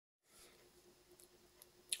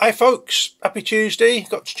Hi folks, happy Tuesday.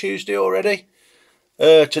 Got to Tuesday already.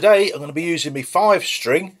 Today I'm going to be using my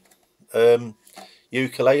 5-string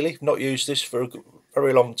ukulele. Not used this for a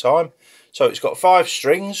very long time. So it's got 5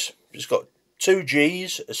 strings. It's got 2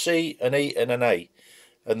 G's, a C, an E and an A.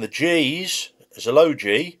 And the G's is a low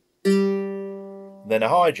G, and then a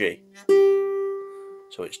high G.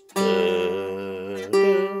 So it's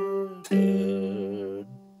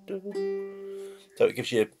so it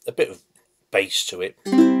gives you a bit of bass to it.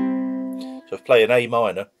 So if play an A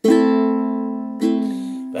minor. But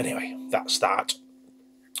anyway, that's that.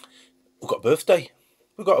 We've got a birthday.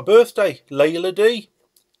 We've got a birthday. Laila D.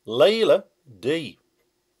 Laila D.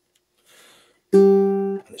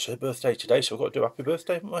 And it's her birthday today, so we've got to do happy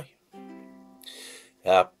birthday, haven't we?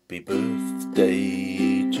 Happy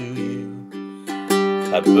birthday to you.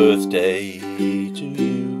 Happy birthday to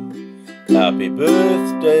you. Happy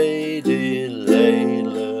birthday, dear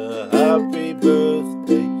Laila. Happy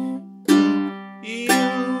birthday to you.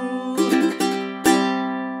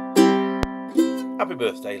 Happy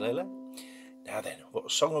birthday, Laila. Now then,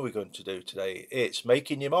 what song are we going to do today? It's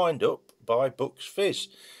Making Your Mind Up by Fizz.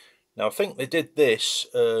 Now, I think they did this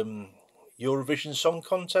Eurovision Song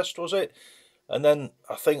Contest, was it? And then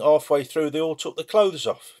I think halfway through they all took the clothes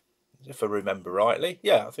off, if I remember rightly.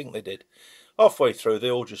 Yeah, I think they did. Halfway through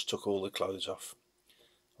they all just took all the clothes off.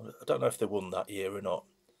 I don't know if they won that year or not.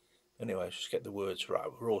 Anyway, let's just get the words right.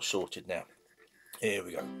 We're all sorted now. Here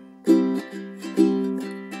we go.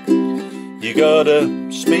 You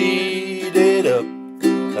gotta speed it up,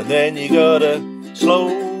 and then you gotta slow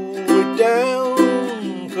it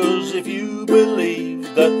down. 'Cause if you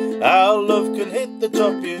believe that our love can hit the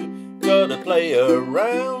top, you gotta play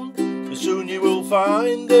around. But soon you will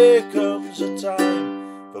find there comes a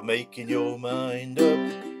time for making your mind up.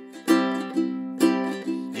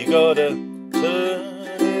 You gotta turn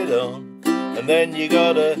it on, and then you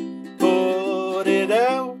gotta put it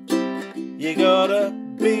out. You gotta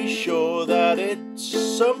be sure that it's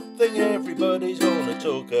something everybody's gonna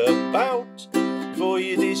talk about before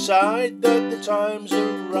you decide that the time's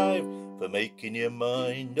arrived for making your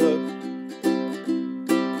mind up.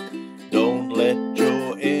 Don't let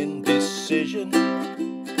your indecision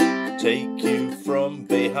take you from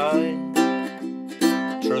behind.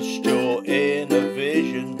 Trust your inner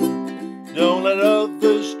vision. Don't let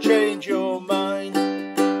others change your mind.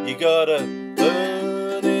 You gotta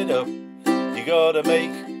burn it up. You gotta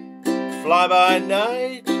make fly by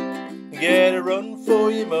night. Get a run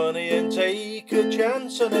for your money and take a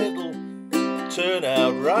chance, and it'll turn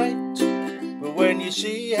out right. But when you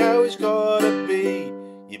see how it's gotta be,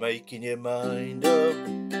 you're making your mind up.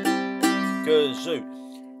 Kazoo.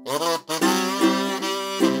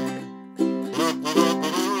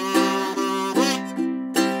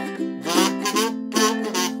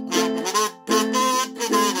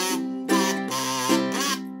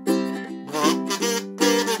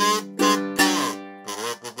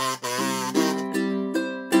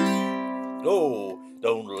 Oh,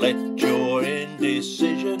 don't let your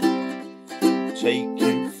indecision take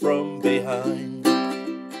you from behind.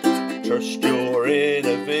 Trust your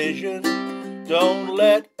inner vision. Don't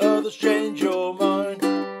let others change your mind.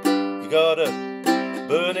 You gotta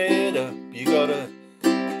burn it up. You gotta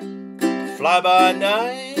fly by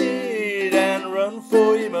night and run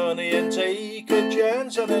for your money and take a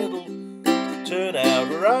chance, and it'll turn out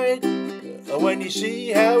right. And when you see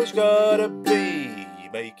how it's gotta be,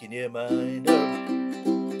 you're making your mind up.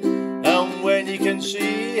 And when you can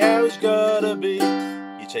see how it's gotta be,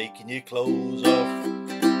 you're taking your clothes off.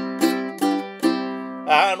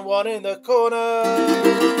 And one in the corner.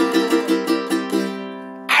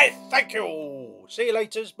 I thank you. See you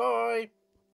later. Bye.